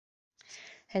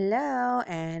Hello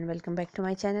and welcome back to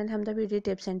my channel Hamda beauty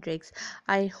tips and tricks.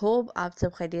 I hope आप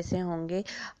सब खैरियत से होंगे।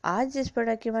 आज जिस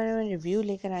प्रोडक्ट के बारे में रिव्यू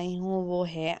लेकर आई हूँ वो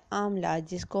है आंवला,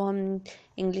 जिसको हम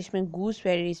इंग्लिश में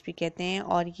गूसबेरीज भी कहते हैं।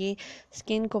 और ये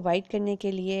स्किन को वाइट करने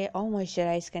के लिए और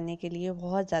मॉइस्चराइज करने के लिए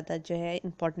बहुत ज़्यादा जो है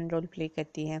इम्पॉर्टेंट रोल प्ले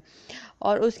करती है।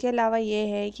 और उसके अलावा ये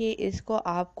है कि इसको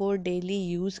आपको डेली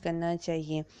यूज़ करना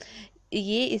चाहिए।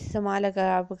 ये इस्तेमाल अगर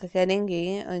आप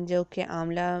करेंगे, जो कि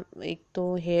आंवला एक तो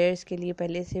हेयर्स के लिए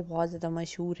पहले से बहुत ज़्यादा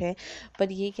मशहूर है,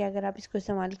 पर ये कि अगर आप इसको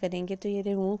इस्तेमाल करेंगे तो ये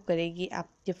रिमूव करेगी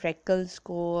आपके फ्रेकल्स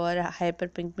को और हाइपर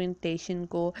पिगमेंटेशन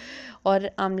को। और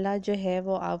आंवला जो है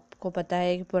वो आपको पता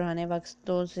है कि पुराने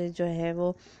वक्तों से जो है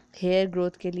वो हेयर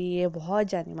ग्रोथ के लिए ये बहुत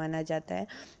जानी माना जाता है।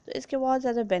 तो इसके बहुत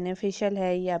ज़्यादा बेनिफिशियल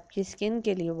है, ये आपकी स्किन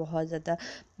के लिए बहुत ज़्यादा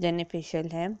बेनिफिशियल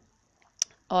है।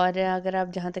 और अगर आप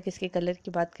जहाँ तक इसके कलर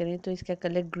की बात करें तो इसका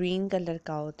कलर ग्रीन कलर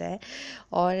का होता है।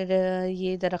 और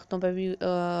ये दरख्तों पर भी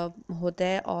होता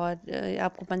है और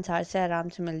आपको पंसार से आराम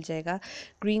से मिल जाएगा।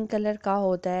 ग्रीन कलर का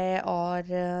होता है और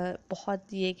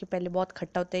बहुत ये कि पहले बहुत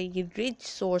खट्टा होता है। ये rich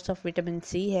source of vitamin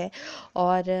C है।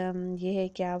 और ये है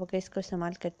कि आप अगर इसको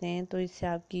इस्तेमाल करते हैं तो इससे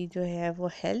आपकी जो है वो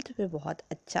हेल्थ पे बहुत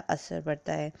अच्छा असर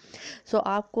पड़ता है। सो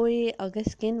आपको ये अगर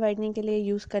स्किन वाइटनिंग के लिए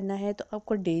यूज़ करना है तो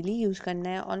आपको डेली यूज़ करना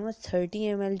है। ऑलमोस्ट 30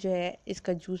 ml जो है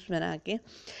इसका जूस बना के,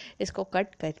 इसको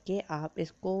कट करके आप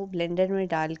इसको ब्लेंडर में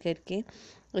डाल करके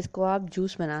इसको आप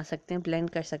जूस बना सकते हैं, ब्लेंड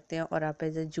कर सकते हैं। और आप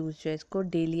एज अ जूस जो है इसको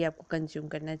डेली आपको कंज्यूम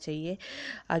करना चाहिए।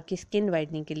 आपकी स्किन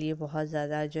वाइटनिंग के लिए बहुत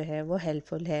ज़्यादा जो है वो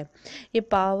हेल्पफुल है। ये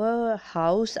पावर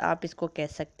हाउस आप इसको कह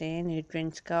सकते हैं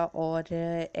न्यूट्रिएंट्स का, और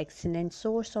excellent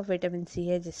source of vitamin C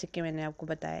है, जैसे कि मैंने आपको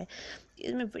बताया।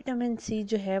 इसमें विटामिन सी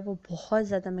जो है वो बहुत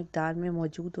ज़्यादा मिकदार में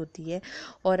मौजूद होती है।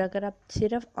 और अगर आप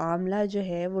सिर्फ आंवला जो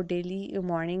है वो डेली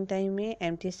मॉर्निंग टाइम में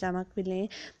एम्प्टी स्टमक पे लें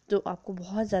तो आपको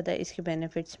बहुत ज़्यादा इसके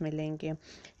बेनिफिट्स मिलेंगे।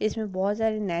 इसमें बहुत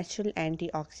सारे नेचुरल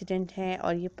एंटीऑक्सीडेंट हैं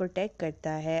और ये प्रोटेक्ट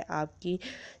करता है आपकी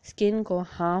स्किन को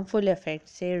हार्मफुल इफ़ेक्ट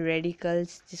से,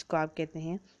 रेडिकल्स जिसको आप कहते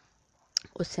हैं,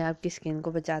 उससे आपकी स्किन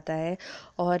को बचाता है।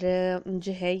 और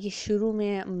जो है ये शुरू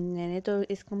में मैंने तो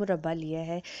इसका मुरब्बा लिया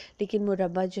है, लेकिन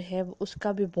मुरब्बा जो है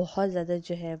उसका भी बहुत ज़्यादा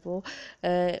जो है वो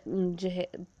जो है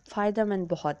फ़ायदेमंद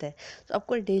बहुत है। तो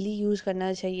आपको डेली यूज़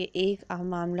करना चाहिए। एक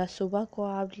मामला सुबह को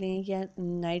आप लें या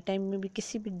नाइट टाइम में भी,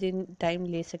 किसी भी दिन टाइम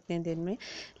ले सकते हैं दिन में,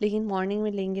 लेकिन मॉर्निंग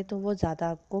में लेंगे तो वो ज़्यादा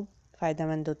आपको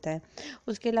फ़ायदेमंद होता है।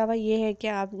 उसके अलावा ये है कि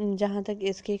आप जहाँ तक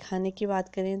इसके खाने की बात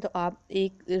करें तो आप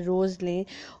एक रोज़ लें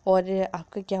और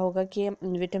आपका क्या होगा कि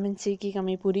विटामिन सी की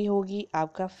कमी पूरी होगी,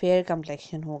 आपका फेयर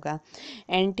कंप्लेक्शन होगा,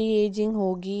 एंटी एजिंग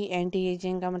होगी। एंटी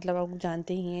एजिंग का मतलब आप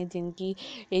जानते ही हैं, जिनकी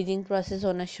एजिंग प्रोसेस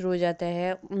होना शुरू हो जाता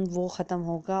है वो ख़त्म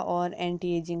होगा और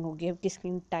एंटी एजिंग होगी। आपकी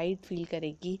स्किन टाइट फील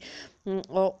करेगी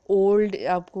और ओल्ड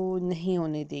आपको नहीं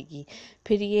होने देगी।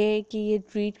 फिर ये है कि ये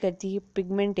ट्रीट करती है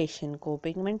पिगमेंटेशन को।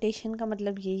 पिगमेंटेशन का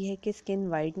मतलब यही है कि स्किन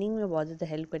वाइटनिंग में बहुत ज़्यादा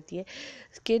हेल्प करती है।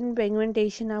 स्किन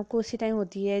पिगमेंटेशन आपको उसी टाइम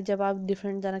होती है जब आप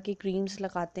डिफरेंट तरह की क्रीम्स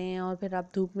लगाते हैं और फिर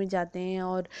आप धूप में जाते हैं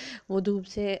और वो धूप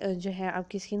से जो है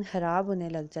आपकी स्किन ख़राब होने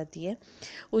लग जाती है।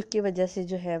 उसकी वजह से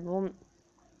जो है वो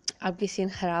आपकी स्किन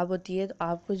ख़राब होती है। तो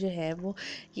आपको जो है वो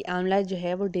ये आंवला जो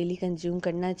है वो डेली कंज्यूम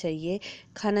करना चाहिए,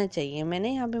 खाना चाहिए। मैंने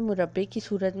यहाँ पे मुरब्बे की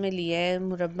सूरत में लिया है।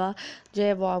 मुरब्बा जो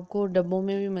है वो आपको डब्बों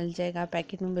में भी मिल जाएगा,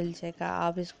 पैकेट में मिल जाएगा।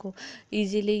 आप इसको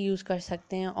इजीली यूज़ कर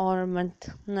सकते हैं और मंथ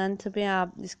मंथ पे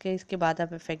आप इसके बाद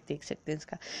आप इफ़ेक्ट देख सकते हैं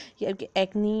इसका। ये आपकी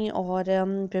एक्नी और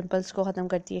पिंपल्स को ख़त्म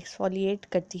करती है, एक्सफोलिएट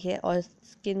करती है और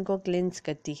स्किन को क्लिनस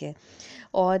करती है।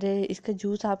 और इसका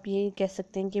जूस आप ये कह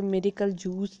सकते हैं कि मिरेकल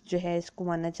जूस जो है इसको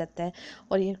माना जाता है।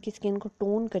 और ये आपकी स्किन को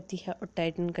टोन करती है और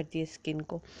टाइटन करती है स्किन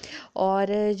को। और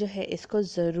जो है इसको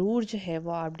ज़रूर जो है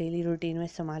वो आप डेली रूटीन में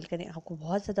इस्तेमाल करें, आपको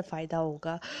बहुत ज़्यादा फ़ायदा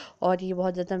होगा। और ये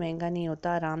बहुत ज़्यादा महंगा नहीं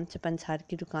होता, आराम से पंसार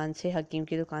की दुकान से, हकीम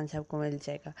की दुकान से आपको मिल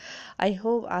जाएगा। आई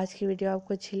होप आज की वीडियो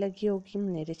आपको अच्छी लगी होगी।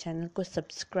 मेरे चैनल को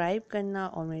सब्सक्राइब करना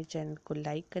और मेरे चैनल को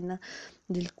लाइक करना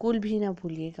बिल्कुल भी ना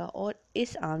भूलिएगा। और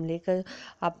इस आंवले का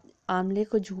आप आंवले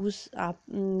को जूस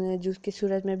की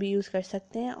सूरत में भी यूज़ कर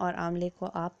सकते हैं और आंवले को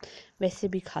आप वैसे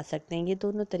भी खा सकते हैं। ये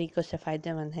दोनों तरीक़ों से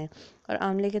फ़ायदेमंद हैं। और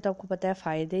आंवले के तो आपको पता है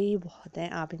फ़ायदे ही बहुत हैं।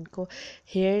 आप इनको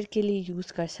हेयर के लिए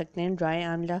यूज़ कर सकते हैं। ड्राई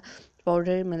आंवला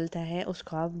पाउडर मिलता है,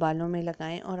 उसको आप बालों में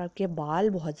लगाएं और आपके बाल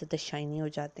बहुत ज़्यादा शाइनी हो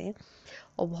जाते हैं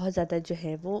और बहुत ज़्यादा जो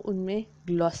है वो उनमें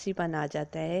ग्लॉसीपन आ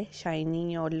जाता है,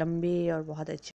 शाइनी और लंबे और बहुत अच्छे।